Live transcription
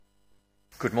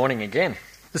Good morning again.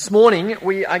 This morning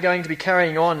we are going to be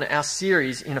carrying on our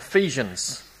series in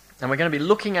Ephesians. And we're going to be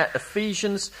looking at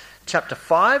Ephesians chapter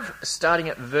 5, starting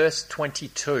at verse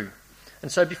 22.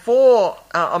 And so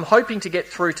I'm hoping to get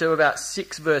through to about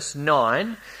 6 verse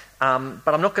 9, but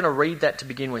I'm not going to read that to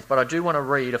begin with. But I do want to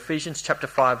read Ephesians chapter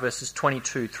 5 verses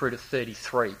 22 through to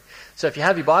 33. So if you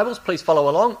have your Bibles, please follow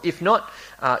along. If not,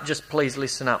 just please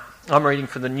listen up. I'm reading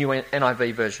from the new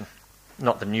NIV version.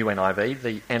 Not the new NIV,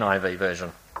 the NIV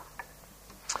version.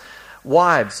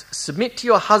 Wives, submit to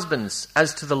your husbands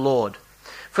as to the Lord.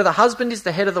 For the husband is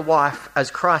the head of the wife,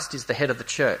 as Christ is the head of the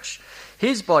church,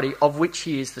 his body of which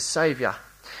he is the Saviour.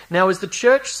 Now as the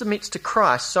church submits to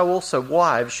Christ, so also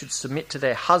wives should submit to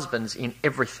their husbands in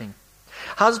everything.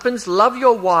 Husbands, love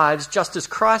your wives just as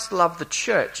Christ loved the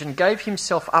church and gave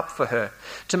himself up for her,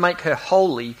 to make her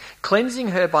holy, cleansing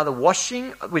her by the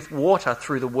washing with water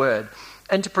through the word,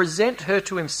 and to present her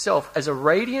to himself as a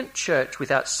radiant church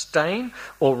without stain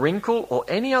or wrinkle or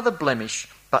any other blemish,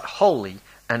 but holy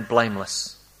and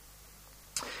blameless.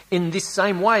 In this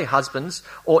same way, husbands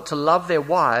ought to love their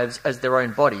wives as their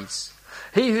own bodies.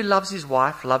 He who loves his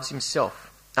wife loves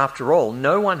himself. After all,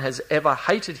 no one has ever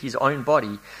hated his own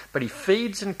body, but he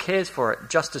feeds and cares for it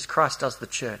just as Christ does the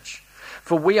church.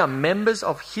 For we are members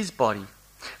of his body.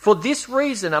 For this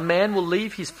reason, a man will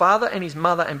leave his father and his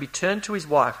mother and be turned to his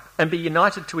wife and be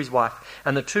united to his wife,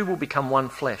 and the two will become one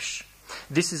flesh.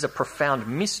 This is a profound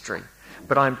mystery,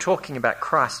 but I am talking about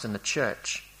Christ and the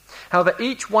church. However,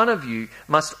 each one of you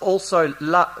also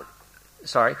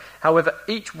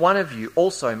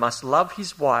must love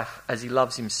his wife as he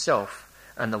loves himself,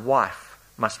 and the wife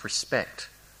must respect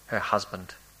her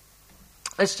husband.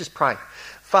 Let's just pray.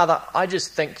 Father, I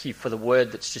just thank you for the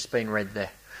word that's just been read there.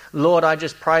 Lord, I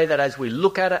just pray that as we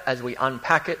look at it, as we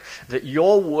unpack it, that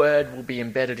your word will be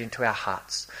embedded into our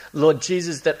hearts. Lord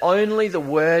Jesus, that only the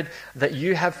word that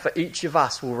you have for each of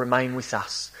us will remain with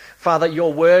us. Father,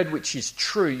 your word which is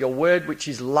true, your word which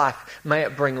is life, may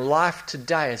it bring life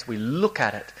today as we look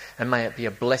at it, and may it be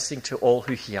a blessing to all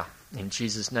who hear. In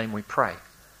Jesus' name we pray.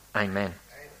 Amen.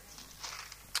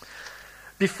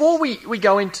 Before we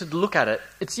go into look at it,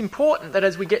 it's important that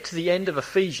as we get to the end of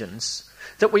Ephesians,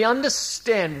 that we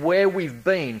understand where we've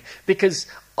been, because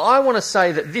I want to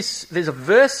say that there's a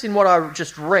verse in what I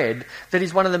just read that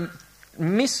is one of the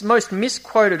most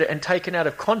misquoted and taken out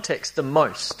of context the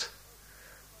most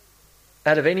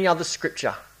out of any other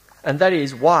scripture, and that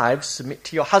is, wives, submit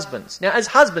to your husbands. Now, as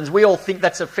husbands, we all think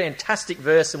that's a fantastic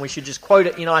verse and we should just quote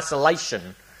it in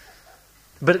isolation,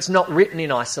 but it's not written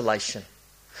in isolation.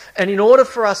 And in order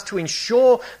for us to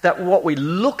ensure that what we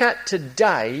look at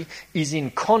today is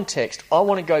in context, I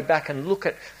want to go back and look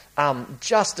at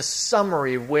just a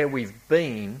summary of where we've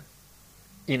been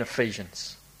in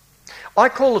Ephesians. I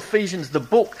call Ephesians the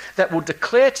book that will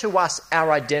declare to us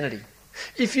our identity.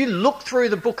 If you look through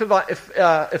the book of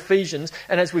Ephesians,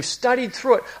 and as we've studied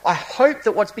through it, I hope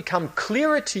that what's become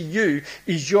clearer to you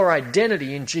is your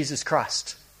identity in Jesus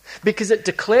Christ, because it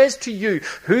declares to you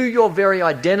who your very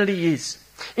identity is.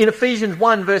 In Ephesians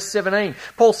 1 verse 17,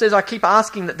 Paul says, I keep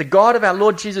asking that the God of our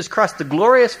Lord Jesus Christ, the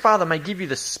glorious Father, may give you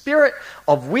the spirit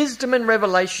of wisdom and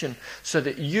revelation so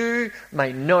that you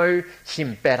may know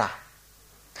him better.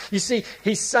 You see,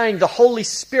 he's saying the Holy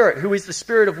Spirit, who is the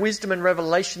spirit of wisdom and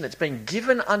revelation that's been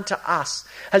given unto us,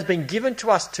 has been given to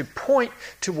us to point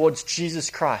towards Jesus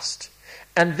Christ.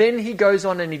 And then he goes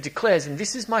on and he declares, and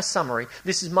this is my summary,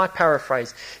 this is my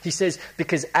paraphrase. He says,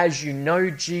 because as you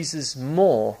know Jesus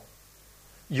more,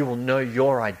 you will know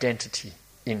your identity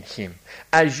in him.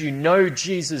 As you know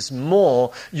Jesus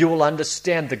more, you will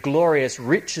understand the glorious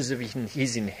riches of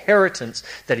his inheritance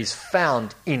that is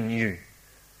found in you.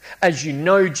 As you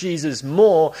know Jesus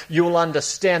more, you will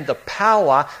understand the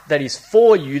power that is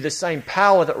for you, the same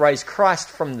power that raised Christ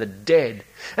from the dead.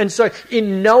 And so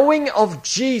in knowing of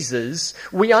Jesus,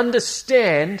 we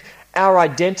understand our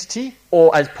identity,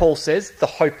 or as Paul says, the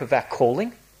hope of our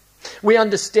calling. We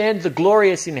understand the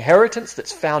glorious inheritance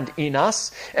that's found in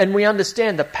us, and we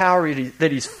understand the power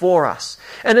that is for us.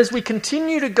 And as we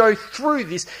continue to go through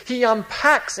this, he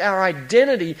unpacks our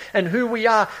identity and who we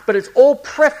are, but it's all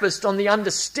prefaced on the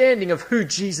understanding of who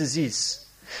Jesus is.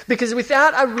 Because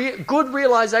without a good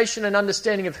realization and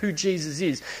understanding of who Jesus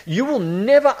is, you will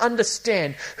never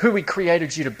understand who he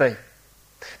created you to be.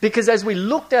 Because as we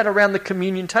looked at around the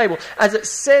communion table, as it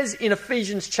says in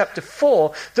Ephesians chapter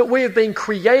 4, that we have been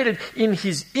created in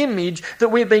his image, that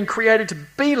we have been created to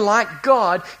be like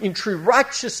God in true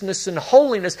righteousness and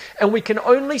holiness, and we can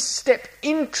only step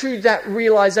into that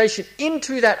realization,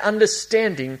 into that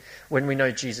understanding, when we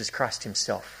know Jesus Christ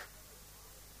himself.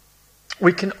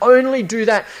 We can only do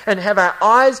that and have our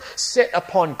eyes set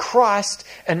upon Christ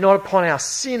and not upon our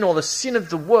sin or the sin of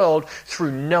the world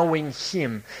through knowing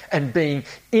Him and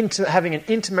having an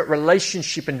intimate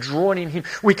relationship and drawn in Him.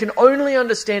 We can only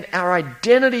understand our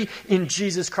identity in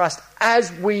Jesus Christ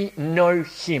as we know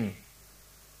Him.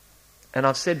 And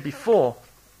I've said before,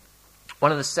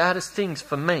 one of the saddest things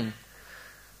for me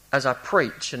as I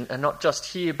preach, and not just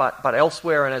here but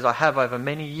elsewhere and as I have over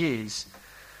many years,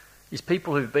 is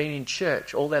people who've been in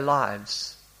church all their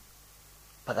lives,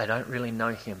 but they don't really know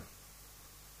Him.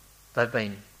 They've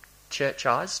been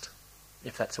churchized,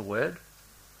 if that's a word.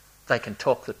 They can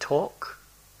talk the talk,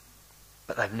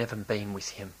 but they've never been with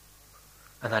Him,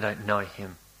 and they don't know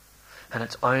Him. And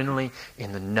it's only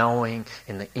in the knowing,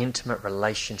 in the intimate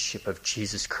relationship of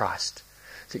Jesus Christ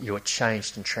that you are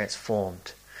changed and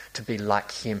transformed to be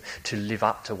like Him, to live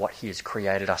up to what He has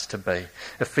created us to be.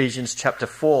 Ephesians chapter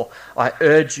 4, I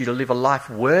urge you to live a life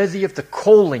worthy of the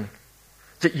calling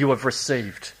that you have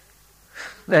received.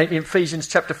 Now, in Ephesians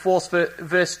chapter 4,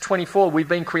 verse 24, we've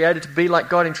been created to be like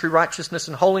God in true righteousness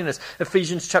and holiness.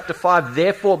 Ephesians chapter 5,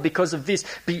 therefore, because of this,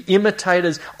 be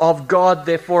imitators of God,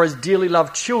 therefore, as dearly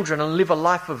loved children, and live a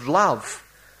life of love.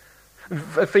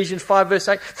 Ephesians 5 verse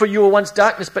 8, for you were once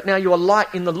darkness, but now you are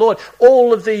light in the Lord.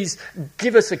 All of these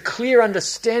give us a clear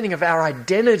understanding of our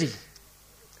identity.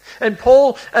 And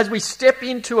Paul, as we step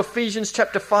into Ephesians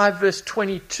chapter 5 verse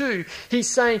 22, he's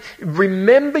saying,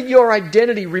 remember your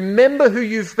identity. Remember who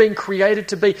you've been created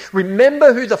to be.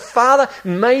 Remember who the Father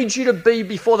made you to be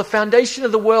before the foundation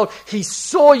of the world. He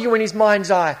saw you in His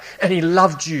mind's eye and He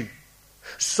loved you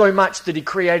so much that He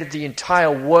created the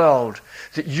entire world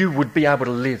that you would be able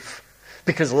to live.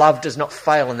 Because love does not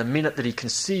fail. And the minute that He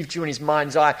conceived you in His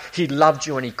mind's eye, He loved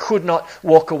you and He could not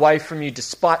walk away from you,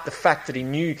 despite the fact that He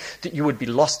knew that you would be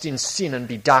lost in sin and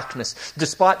be darkness.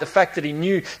 Despite the fact that He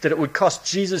knew that it would cost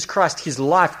Jesus Christ His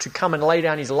life to come and lay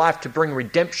down His life to bring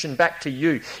redemption back to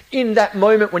you. In that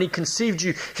moment when He conceived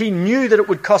you, He knew that it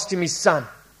would cost Him His Son.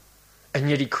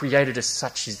 And yet He created us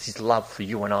such as His love for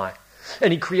you and I.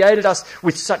 And He created us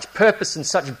with such purpose and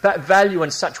such value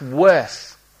and such worth,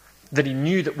 that He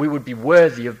knew that we would be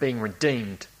worthy of being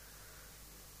redeemed.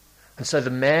 And so the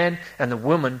man and the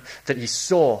woman that He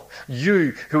saw,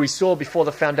 you who He saw before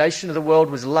the foundation of the world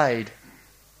was laid,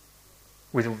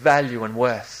 with value and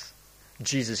worth,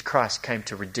 Jesus Christ came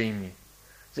to redeem you,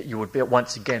 that you would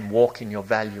once again walk in your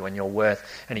value and your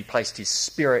worth. And He placed His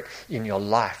Spirit in your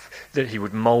life, that He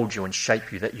would mould you and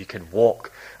shape you, that you could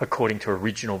walk according to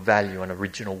original value and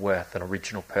original worth and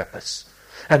original purpose.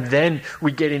 And then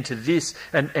we get into this,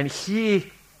 and here,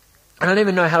 I don't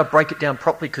even know how to break it down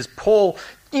properly, because Paul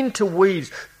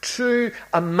interweaves two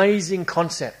amazing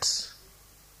concepts.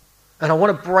 And I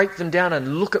want to break them down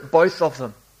and look at both of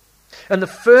them. And the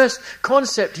first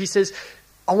concept, he says,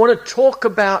 I want to talk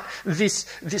about this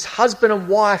husband and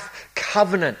wife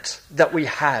covenant that we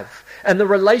have, and the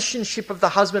relationship of the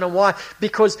husband and wife,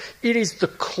 because it is the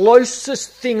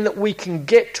closest thing that we can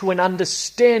get to an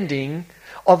understanding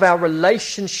of our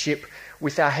relationship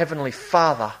with our Heavenly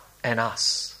Father and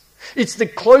us. It's the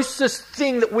closest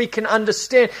thing that we can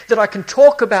understand, that I can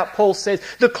talk about, Paul says,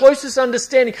 the closest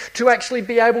understanding to actually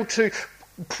be able to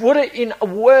put it in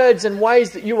words and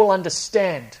ways that you will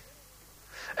understand.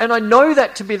 And I know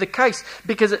that to be the case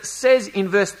because it says in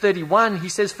verse 31, he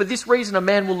says, for this reason a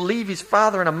man will leave his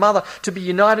father and a mother to be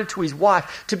united to his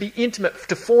wife, to be intimate,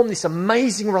 to form this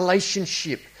amazing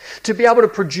relationship, to be able to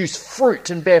produce fruit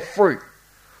and bear fruit.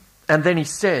 And then he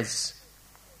says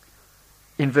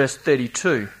in verse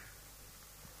 32,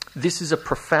 this is a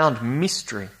profound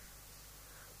mystery,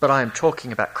 but I am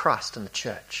talking about Christ and the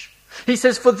church. He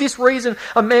says, for this reason,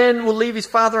 a man will leave his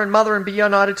father and mother and be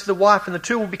united to the wife, and the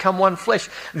two will become one flesh.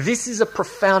 This is a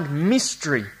profound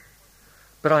mystery,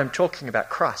 but I am talking about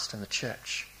Christ and the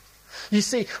church. You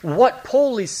see, what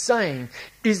Paul is saying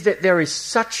is that there is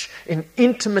such an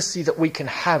intimacy that we can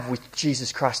have with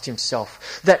Jesus Christ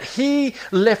himself, that he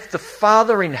left the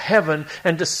Father in heaven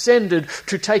and descended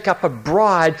to take up a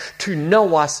bride to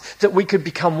know us, that we could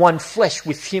become one flesh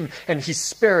with him and his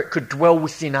Spirit could dwell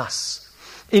within us.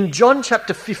 In John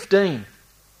chapter 15,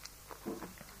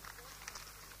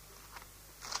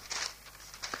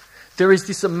 there is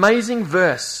this amazing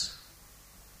verse.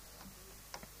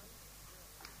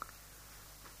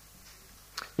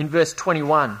 In verse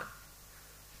 21,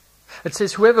 it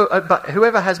says,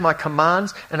 whoever has my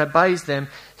commands and obeys them,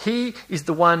 he is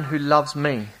the one who loves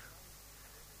me.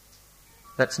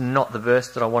 That's not the verse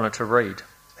that I wanted to read.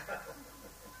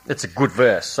 It's a good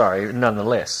verse, sorry,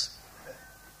 nonetheless.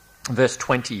 Verse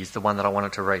 20 is the one that I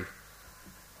wanted to read.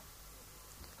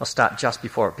 I'll start just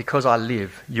before it. Because I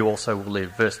live, you also will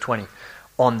live. Verse 20.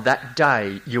 On that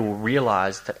day you will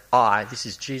realize that this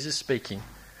is Jesus speaking,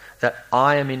 that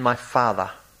I am in my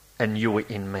Father and you are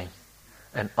in me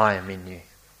and I am in you.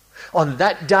 On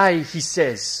that day, he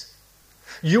says,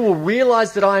 you will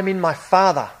realize that I am in my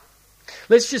Father.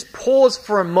 Let's just pause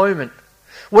for a moment.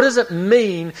 What does it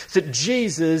mean that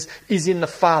Jesus is in the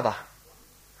Father?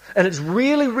 And it's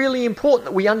really, really important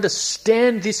that we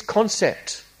understand this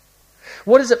concept.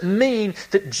 What does it mean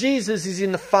that Jesus is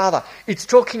in the Father? It's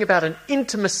talking about an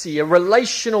intimacy, a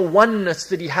relational oneness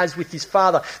that he has with his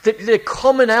Father. That their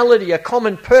commonality, a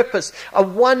common purpose, a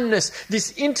oneness,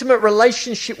 this intimate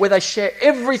relationship where they share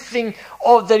everything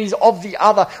that is of the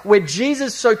other. Where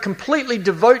Jesus so completely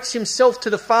devotes himself to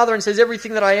the Father and says,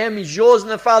 everything that I am is yours. And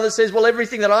the Father says, well,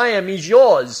 everything that I am is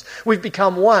yours. We've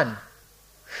become one.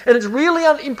 And it's really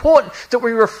important that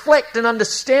we reflect and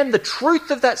understand the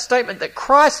truth of that statement, that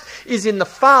Christ is in the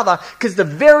Father, because the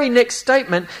very next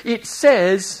statement, it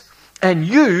says, and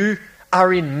you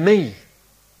are in me.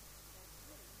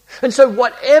 And so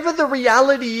whatever the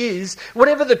reality is,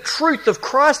 whatever the truth of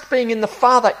Christ being in the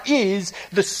Father is,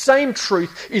 the same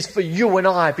truth is for you and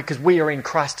I, because we are in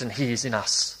Christ and he is in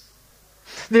us.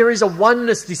 There is a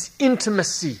oneness, this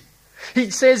intimacy.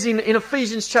 He says in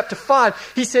Ephesians chapter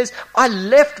 5, he says, I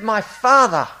left my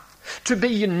Father to be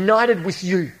united with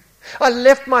you. I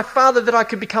left my Father that I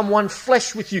could become one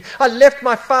flesh with you. I left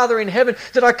my Father in heaven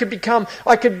that I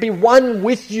could be one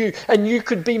with you and you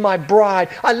could be my bride.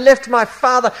 I left my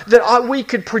Father that we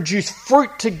could produce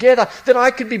fruit together, that I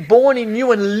could be born in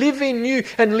you and live in you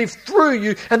and live through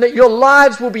you, and that your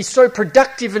lives will be so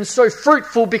productive and so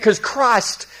fruitful because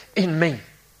Christ in me.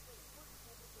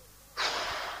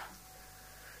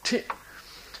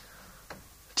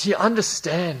 Do you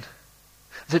understand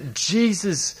that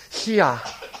Jesus here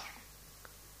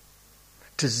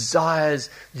desires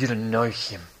you to know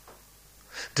him,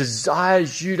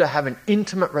 desires you to have an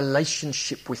intimate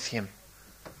relationship with him?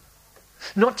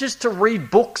 Not just to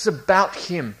read books about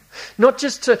him, not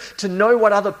just to know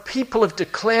what other people have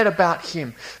declared about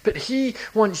him, but he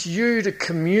wants you to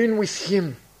commune with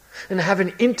him and have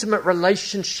an intimate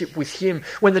relationship with him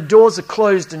when the doors are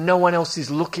closed and no one else is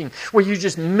looking, where you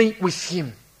just meet with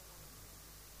him.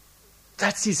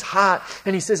 That's his heart.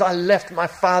 And he says, I left my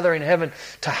Father in heaven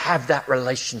to have that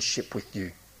relationship with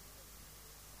you.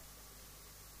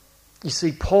 You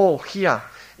see, Paul here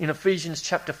in Ephesians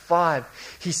chapter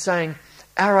 5, he's saying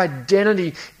our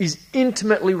identity is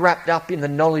intimately wrapped up in the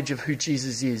knowledge of who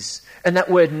Jesus is. And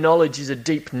that word knowledge is a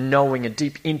deep knowing, a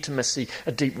deep intimacy,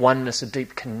 a deep oneness, a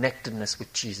deep connectedness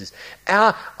with Jesus.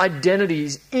 Our identity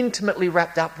is intimately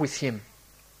wrapped up with him.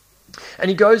 And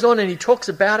he goes on and he talks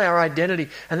about our identity,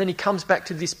 and then he comes back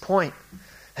to this point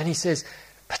and he says,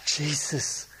 but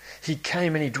Jesus, he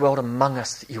came and he dwelt among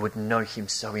us that you would know him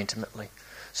so intimately.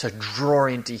 So draw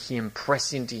into him,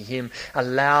 press into him,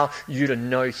 allow you to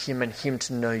know him and him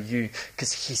to know you,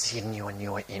 because he's in you and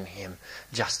you are in him,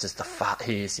 just as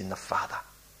he is in the Father.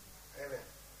 Amen.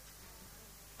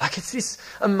 Like, it's this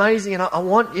amazing, and I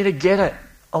want you to get it.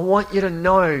 I want you to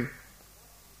know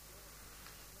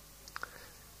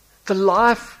the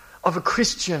life of a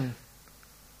Christian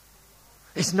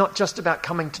is not just about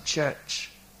coming to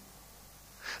church.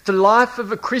 The life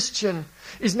of a Christian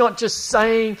is not just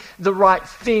saying the right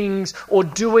things or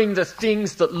doing the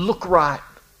things that look right.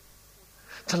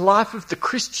 The life of the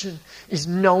Christian is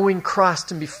knowing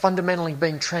Christ and be fundamentally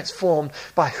being transformed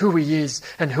by who he is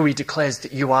and who he declares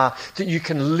that you are, that you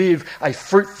can live a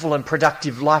fruitful and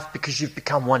productive life because you've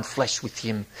become one flesh with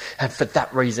him. And for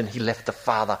that reason, he left the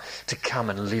Father to come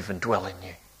and live and dwell in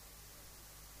you.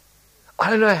 I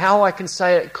don't know how I can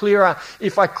say it clearer.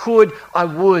 If I could, I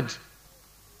would.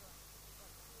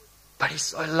 But he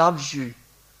so loves you,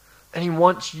 and he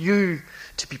wants you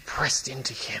to be pressed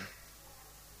into him.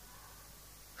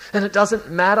 And it doesn't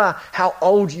matter how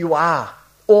old you are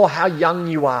or how young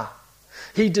you are.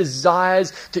 He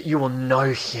desires that you will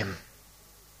know him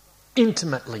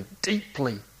intimately,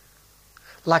 deeply,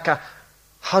 like a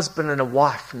husband and a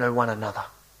wife know one another.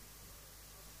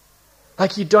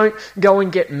 Like, you don't go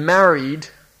and get married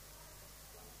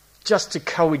just to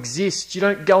coexist. You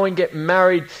don't go and get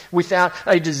married without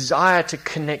a desire to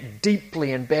connect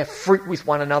deeply and bear fruit with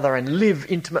one another and live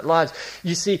intimate lives.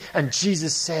 You see, and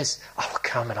Jesus says, I will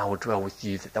come and I will dwell with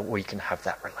you, that we can have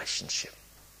that relationship.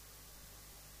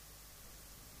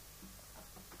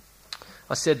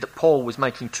 I said that Paul was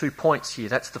making 2 points here.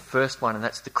 That's the first one, and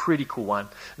that's the critical one.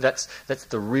 That's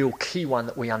the real key one,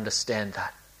 that we understand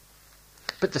that.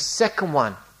 But the second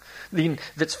one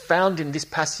that's found in this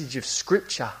passage of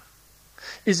Scripture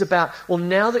is about, well,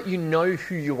 now that you know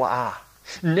who you are,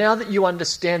 Now that you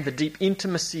understand the deep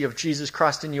intimacy of Jesus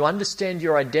Christ and you understand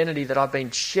your identity that I've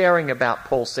been sharing about,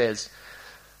 Paul says,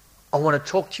 I want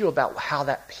to talk to you about how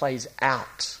that plays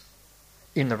out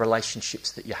in the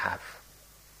relationships that you have.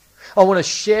 I want to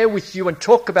share with you and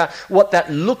talk about what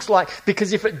that looks like,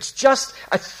 because if it's just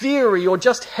a theory or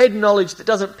just head knowledge that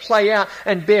doesn't play out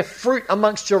and bear fruit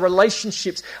amongst your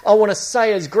relationships, I want to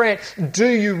say as Grant, do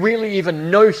you really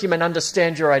even know him and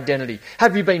understand your identity?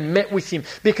 Have you been met with him?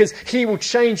 Because he will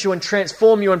change you and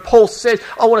transform you. And Paul says,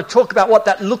 I want to talk about what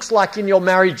that looks like in your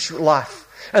marriage life.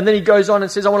 And then he goes on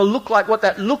and says, I want to look like what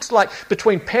that looks like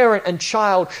between parent and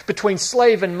child, between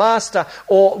slave and master,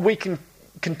 or we can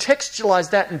contextualize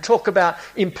that and talk about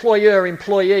employer,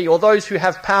 employee, or those who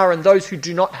have power and those who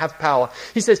do not have power.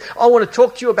 He says, I want to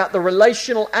talk to you about the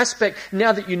relational aspect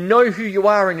now that you know who you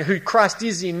are and who Christ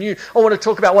is in you. I want to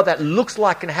talk about what that looks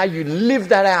like and how you live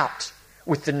that out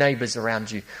with the neighbours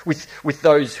around you, with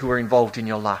those who are involved in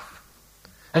your life.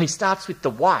 And he starts with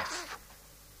the wife.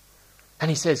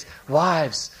 And he says,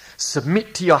 wives,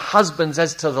 submit to your husbands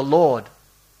as to the Lord.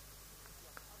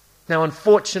 Now,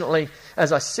 unfortunately,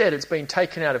 as I said, it's been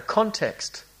taken out of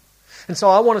context. And so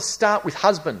I want to start with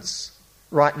husbands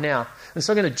right now. And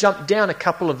so I'm going to jump down a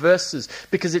couple of verses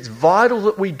because it's vital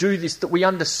that we do this, that we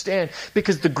understand.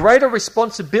 Because the greater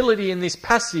responsibility in this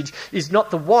passage is not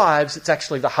the wives, it's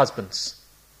actually the husbands.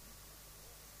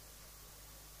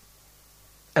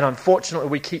 And unfortunately,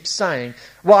 we keep saying,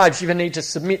 wives, you need to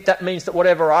submit. That means that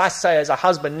whatever I say as a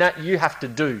husband, Nat, you have to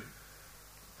do.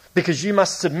 Because you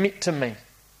must submit to me.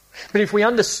 But if we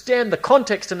understand the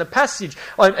context and the passage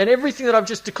and everything that I've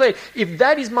just declared, if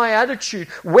that is my attitude,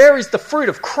 where is the fruit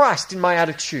of Christ in my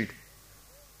attitude?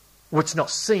 Well, it's not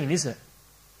seen, is it?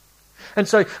 And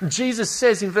so Jesus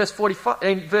says in verse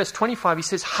 25, he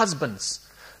says, husbands,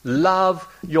 love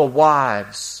your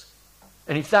wives.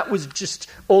 And if that was just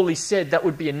all he said, that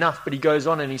would be enough. But he goes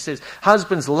on and he says,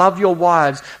 husbands, love your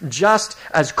wives just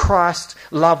as Christ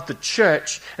loved the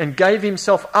church and gave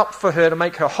himself up for her to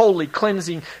make her holy,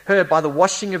 cleansing her by the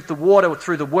washing of the water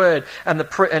through the word, and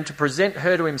to present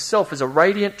her to himself as a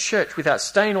radiant church without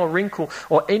stain or wrinkle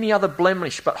or any other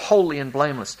blemish, but holy and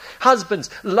blameless. Husbands,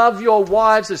 love your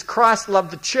wives as Christ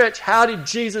loved the church. How did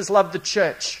Jesus love the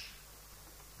church?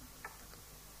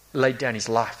 He laid down his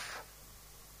life.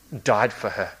 Died for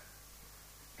her,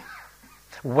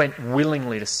 went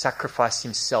willingly to sacrifice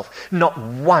himself. Not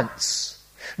once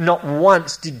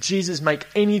did Jesus make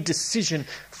any decision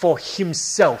for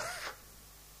himself.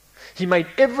 He made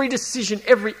every decision,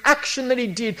 every action that he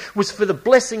did was for the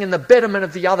blessing and the betterment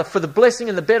of the other, for the blessing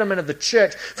and the betterment of the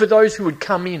church, for those who would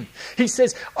come in. He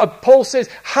says, Paul says,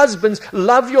 husbands,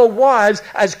 love your wives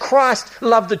as Christ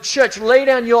loved the church. Lay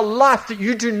down your life that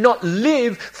you do not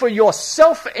live for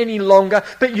yourself any longer,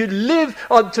 but you live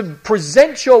to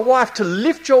present your wife, to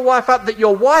lift your wife up, that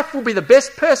your wife will be the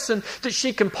best person that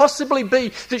she can possibly be,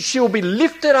 that she will be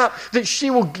lifted up, that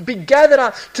she will be gathered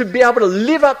up to be able to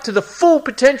live up to the full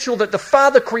potential that the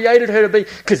Father created her to be,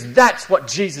 because that's what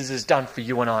Jesus has done for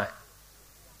you and I.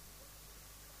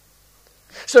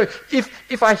 So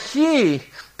if I hear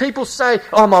people say,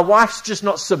 oh, my wife's just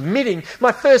not submitting,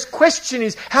 my first question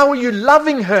is, how are you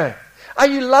loving her? Are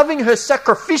you loving her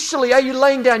sacrificially? Are you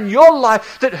laying down your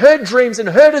life that her dreams and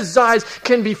her desires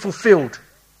can be fulfilled?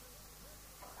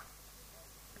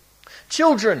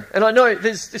 Children, and I know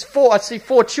I see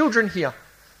 4 children here.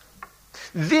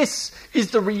 This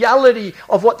is the reality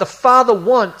of what the Father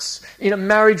wants in a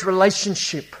marriage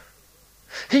relationship.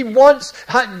 He wants,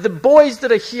 the boys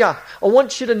that are here, I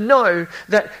want you to know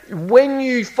that when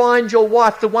you find your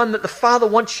wife, the one that the Father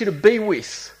wants you to be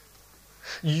with,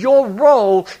 your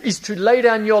role is to lay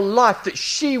down your life that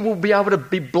she will be able to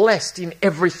be blessed in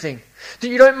everything. That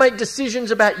you don't make decisions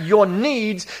about your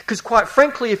needs, because quite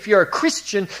frankly, if you're a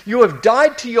Christian, you have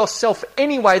died to yourself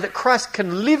anyway, that Christ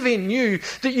can live in you,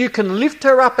 that you can lift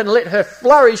her up and let her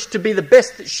flourish to be the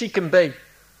best that she can be.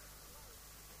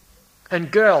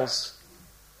 And girls,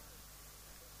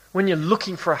 when you're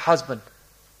looking for a husband,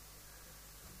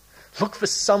 look for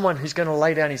someone who's going to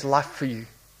lay down his life for you,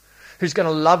 who's going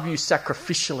to love you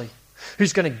sacrificially,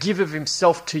 who's going to give of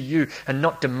himself to you and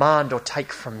not demand or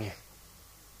take from you.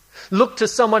 Look to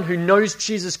someone who knows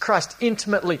Jesus Christ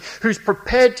intimately, who's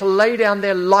prepared to lay down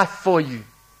their life for you,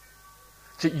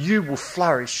 that you will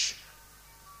flourish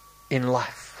in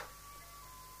life.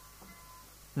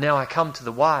 Now I come to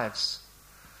the wives,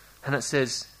 and it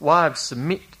says, wives,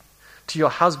 submit to your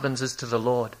husbands as to the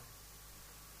Lord.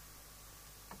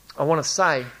 I want to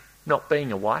say, not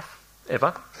being a wife,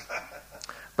 ever,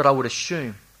 but I would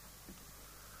assume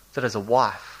that as a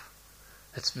wife,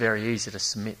 it's very easy to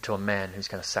submit to a man who's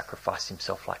going to sacrifice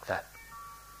himself like that.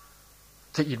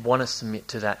 that you'd want to submit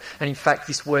to that. And in fact,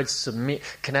 this word submit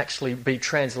can actually be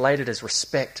translated as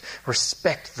respect.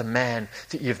 Respect the man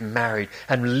that you've married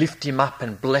and lift him up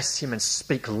and bless him and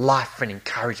speak life and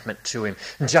encouragement to him.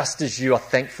 Just as you are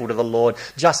thankful to the Lord,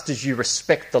 just as you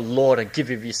respect the Lord and give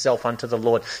of yourself unto the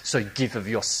Lord, so give of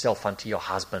yourself unto your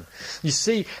husband. You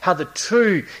see how the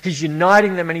two, he's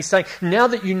uniting them, and he's saying, now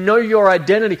that you know your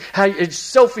identity, how it's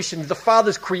selfish and the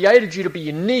Father's created you to be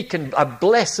unique and a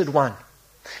blessed one.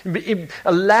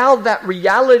 Allow that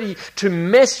reality to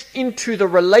mesh into the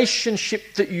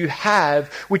relationship that you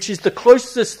have, which is the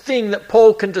closest thing that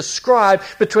Paul can describe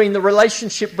between the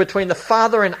relationship between the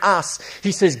Father and us.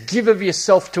 He says, give of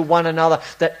yourself to one another,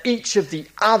 that each of the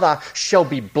other shall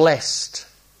be blessed.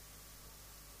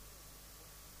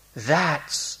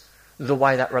 That's the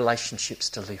way that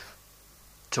relationship's to live,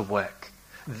 to work.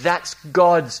 That's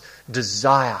God's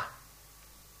desire.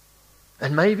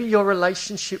 And maybe your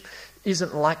relationship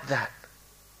isn't like that.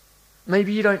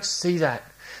 Maybe you don't see that.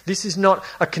 This is not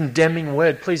a condemning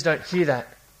word. Please don't hear that.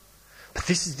 But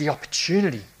this is the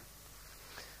opportunity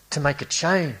to make a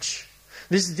change.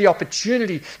 This is the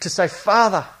opportunity to say,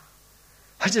 Father,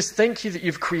 I just thank you that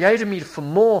you've created me for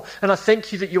more, and I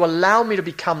thank you that you allow me to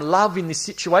become love in this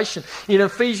situation. In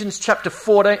Ephesians chapter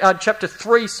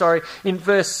 3, in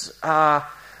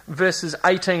verses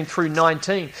 18 through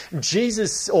 19,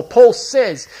 Paul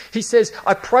says,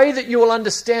 I pray that you will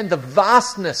understand the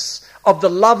vastness of the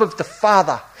love of the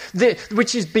Father,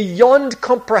 which is beyond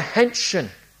comprehension.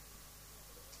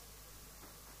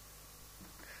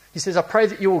 He says, I pray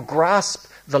that you will grasp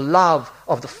the love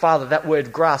of the Father. That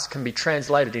word grasp can be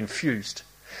translated infused.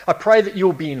 I pray that you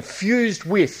will be infused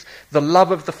with the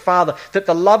love of the Father, that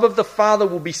the love of the Father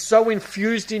will be so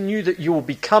infused in you that you will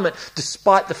become it,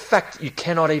 despite the fact that you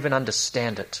cannot even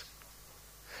understand it.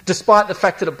 Despite the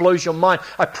fact that it blows your mind,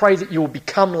 I pray that you will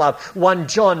become love. 1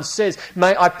 John says,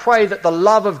 I pray that the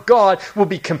love of God will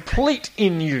be complete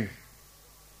in you.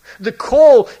 The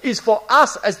call is for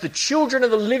us as the children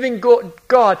of the living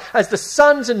God, as the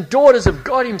sons and daughters of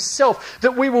God himself,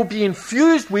 that we will be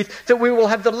infused with, that we will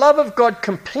have the love of God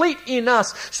complete in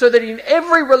us, so that in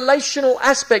every relational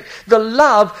aspect, the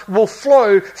love will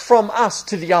flow from us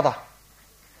to the other.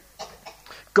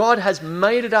 God has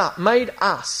made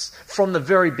us from the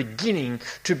very beginning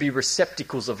to be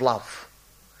receptacles of love,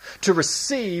 to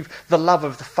receive the love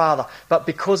of the Father. But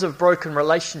because of broken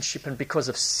relationship and because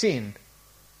of sin,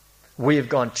 we have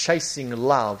gone chasing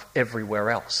love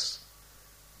everywhere else.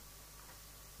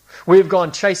 We have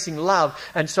gone chasing love,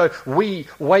 and so we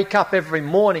wake up every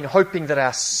morning hoping that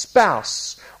our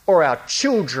spouse or our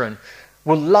children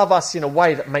will love us in a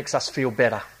way that makes us feel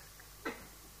better.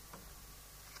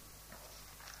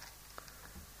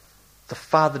 The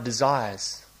Father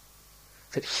desires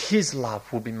that his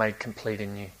love will be made complete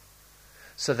in you,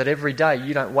 so that every day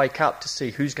you don't wake up to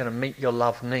see who's going to meet your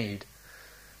love need,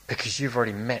 because you've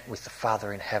already met with the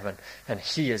Father in heaven and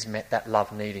he has met that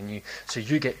love need in you. So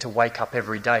you get to wake up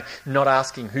every day not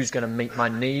asking who's going to meet my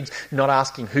needs, not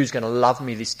asking who's going to love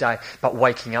me this day, but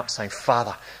waking up saying,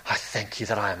 Father, I thank you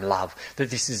that I am love, that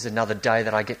this is another day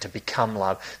that I get to become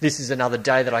love. This is another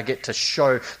day that I get to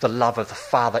show the love of the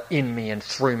Father in me and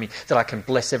through me, that I can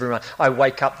bless everyone. I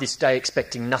wake up this day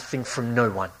expecting nothing from no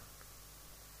one,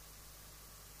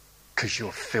 because you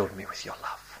have filled me with your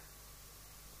love.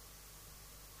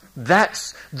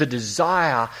 That's the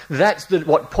desire. That's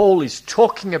what Paul is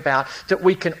talking about, that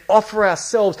we can offer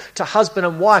ourselves to husband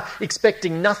and wife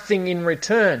expecting nothing in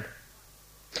return.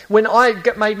 When I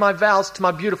made my vows to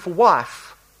my beautiful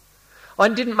wife, I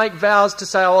didn't make vows to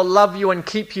say, I'll love you and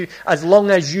keep you as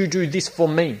long as you do this for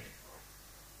me.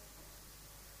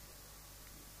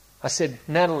 I said,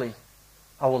 Natalie,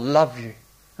 I will love you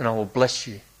and I will bless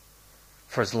you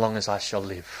for as long as I shall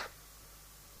live.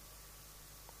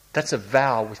 That's a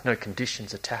vow with no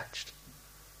conditions attached.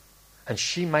 And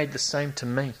she made the same to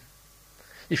me.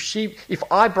 If she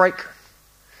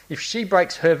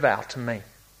breaks her vow to me,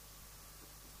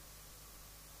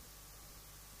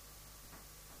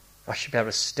 I should be able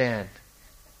to stand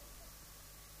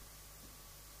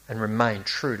and remain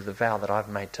true to the vow that I've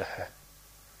made to her,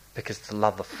 because the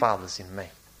love of the Father's in me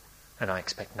and I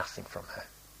expect nothing from her.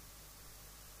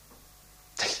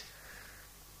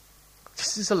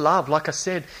 This is a love, like I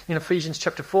said in Ephesians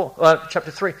chapter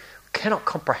 3. Cannot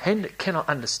comprehend it, cannot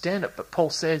understand it, but Paul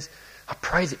says, I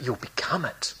pray that you'll become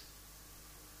it.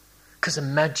 Because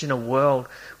imagine a world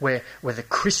where the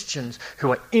Christians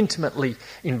who are intimately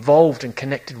involved and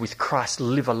connected with Christ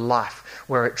live a life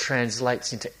where it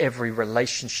translates into every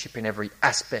relationship in every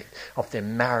aspect of their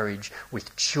marriage,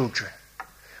 with children,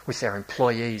 with their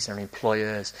employees and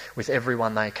employers, with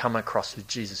everyone they come across who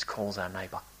Jesus calls our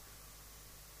neighbour.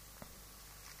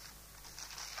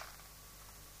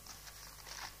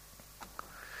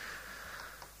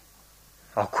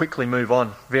 I'll quickly move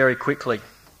on, very quickly.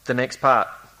 The next part,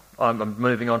 I'm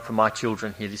moving on for my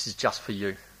children here. This is just for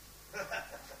you.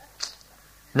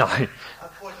 No.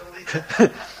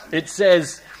 It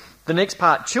says, the next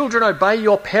part, children, obey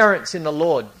your parents in the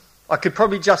Lord. I could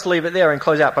probably just leave it there and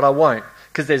close out, but I won't,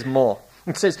 because there's more.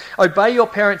 It says, obey your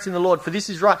parents in the Lord, for this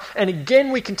is right. And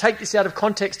again, we can take this out of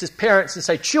context as parents and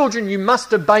say, children, you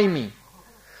must obey me.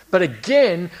 But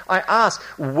again, I ask,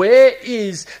 where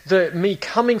is me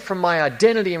coming from my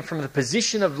identity and from the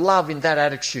position of love in that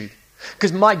attitude?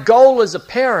 Because my goal as a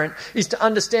parent is to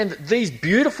understand that these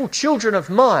beautiful children of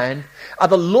mine are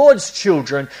the Lord's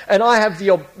children, and I have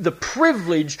the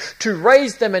privilege to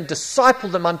raise them and disciple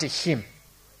them unto Him.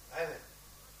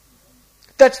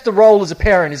 That's the role as a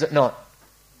parent, is it not?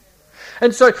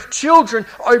 And so children,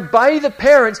 obey the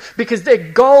parents because their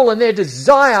goal and their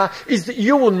desire is that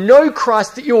you will know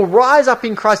Christ, that you will rise up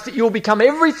in Christ, that you will become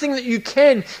everything that you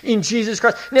can in Jesus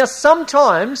Christ. Now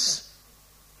sometimes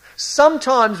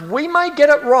we may get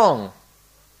it wrong.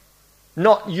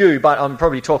 Not you, but I'm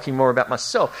probably talking more about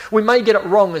myself. We may get it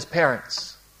wrong as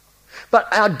parents.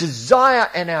 But our desire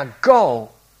and our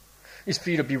goal is for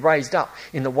you to be raised up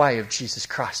in the way of Jesus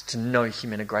Christ, to know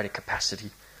Him in a greater capacity.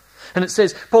 And it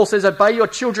says, Paul says, obey your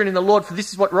children in the Lord, for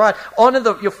this is what right.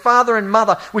 Honour your father and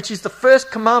mother, which is the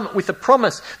first commandment, with the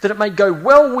promise that it may go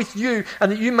well with you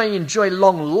and that you may enjoy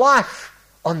long life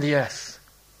on the earth.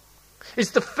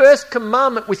 It's the first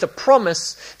commandment with a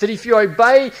promise that if you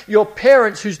obey your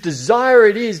parents, whose desire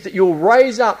it is that you'll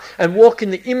raise up and walk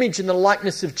in the image and the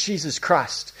likeness of Jesus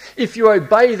Christ, if you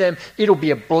obey them, it'll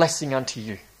be a blessing unto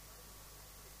you.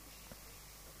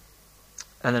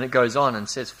 And then it goes on and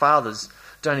says, fathers,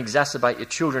 don't exacerbate your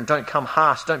children. Don't come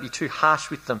harsh. Don't be too harsh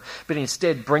with them. But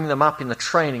instead bring them up in the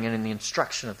training and in the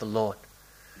instruction of the Lord.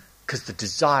 Because the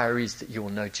desire is that you will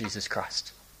know Jesus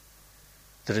Christ.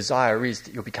 The desire is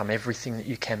that you'll become everything that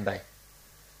you can be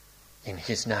in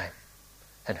His name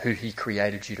and who He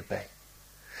created you to be.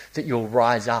 That you'll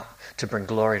rise up to bring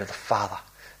glory to the Father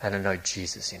and to know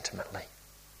Jesus intimately.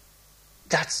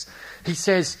 He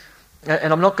says,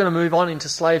 and I'm not going to move on into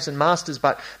slaves and masters,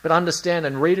 but understand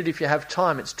and read it if you have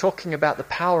time. It's talking about the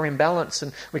power imbalance,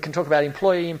 and we can talk about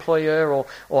employee, employer,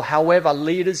 or however,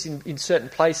 leaders in certain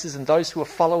places and those who are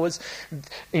followers.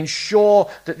 Ensure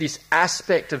that this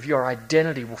aspect of your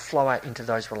identity will flow out into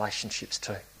those relationships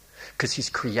too. Because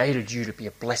He's created you to be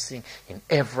a blessing in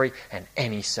every and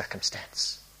any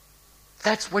circumstance.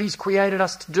 That's what He's created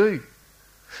us to do.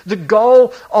 The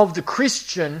goal of the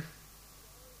Christian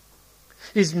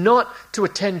is not to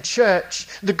attend church.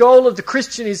 The goal of the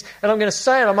Christian is, and I'm going to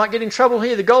say it, I might get in trouble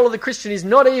here, the goal of the Christian is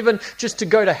not even just to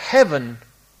go to heaven,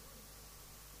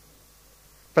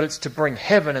 but it's to bring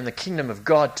heaven and the kingdom of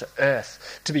God to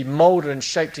earth, to be moulded and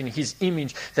shaped in His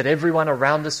image, that everyone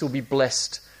around us will be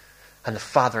blessed, and the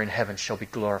Father in heaven shall be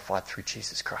glorified through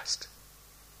Jesus Christ.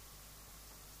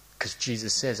 Because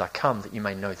Jesus says, I come that you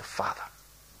may know the Father.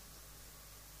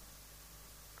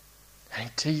 And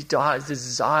He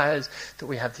desires that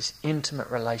we have this intimate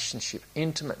relationship,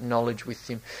 intimate knowledge with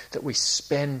Him, that we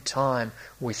spend time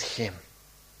with Him.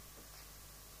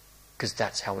 Because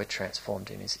that's how we're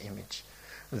transformed in His image.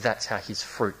 That's how His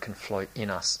fruit can flow in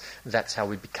us. That's how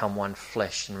we become one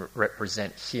flesh and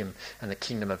represent Him and the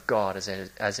kingdom of God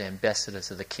as ambassadors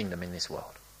of the kingdom in this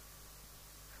world.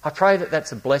 I pray that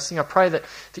that's a blessing. I pray that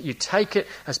you take it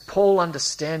as Paul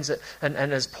understands it and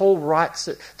as Paul writes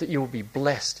it, that you will be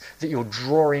blessed, that you'll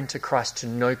draw into Christ, to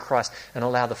know Christ, and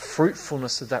allow the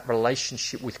fruitfulness of that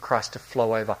relationship with Christ to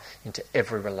flow over into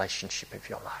every relationship of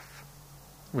your life.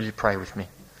 Will you pray with me?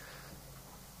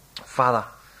 Father,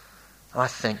 I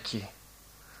thank You.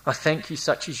 I thank You,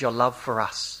 such is Your love for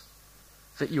us,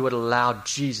 that You would allow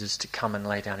Jesus to come and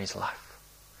lay down His life.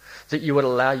 That You would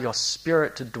allow Your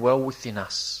Spirit to dwell within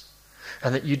us,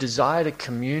 and that You desire to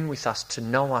commune with us, to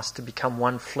know us, to become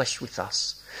one flesh with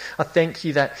us. I thank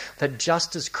You that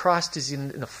just as Christ is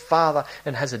in the Father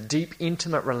and has a deep,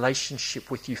 intimate relationship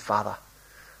with You, Father,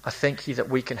 I thank You that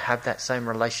we can have that same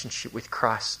relationship with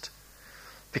Christ,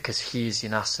 because He is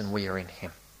in us and we are in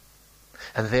Him.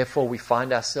 And therefore we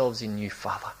find ourselves in You,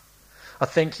 Father. I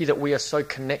thank You that we are so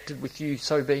connected with You,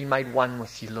 so being made one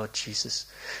with You, Lord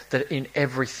Jesus, that in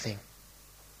everything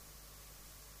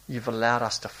You've allowed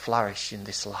us to flourish in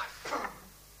this life.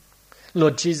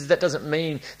 Lord Jesus, that doesn't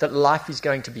mean that life is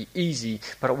going to be easy,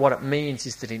 but what it means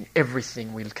is that in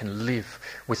everything we can live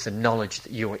with the knowledge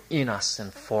that You are in us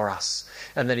and for us,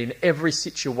 and that in every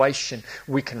situation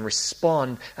we can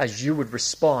respond as You would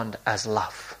respond, as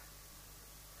love.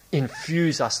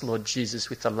 Infuse us, Lord Jesus,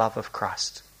 with the love of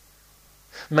Christ.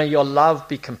 May Your love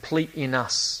be complete in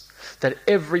us, that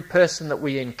every person that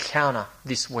we encounter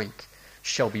this week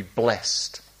shall be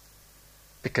blessed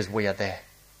because we are there.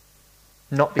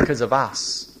 Not because of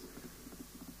us,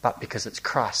 but because it's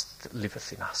Christ that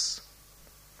liveth in us.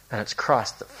 And it's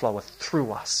Christ that floweth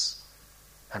through us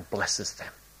and blesses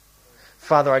them.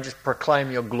 Father, I just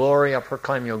proclaim your glory, I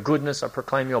proclaim your goodness, I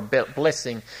proclaim your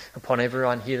blessing upon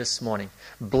everyone here this morning.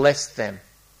 Bless them,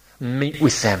 meet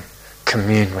with them,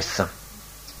 commune with them.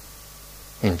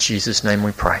 In Jesus' name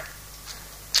we pray.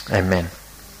 Amen.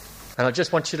 And I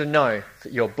just want you to know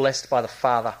that you're blessed by the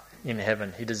Father in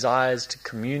heaven. He desires to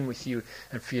commune with you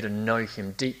and for you to know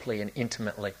him deeply and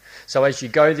intimately. So as you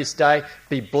go this day,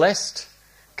 be blessed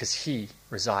because he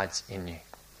resides in you.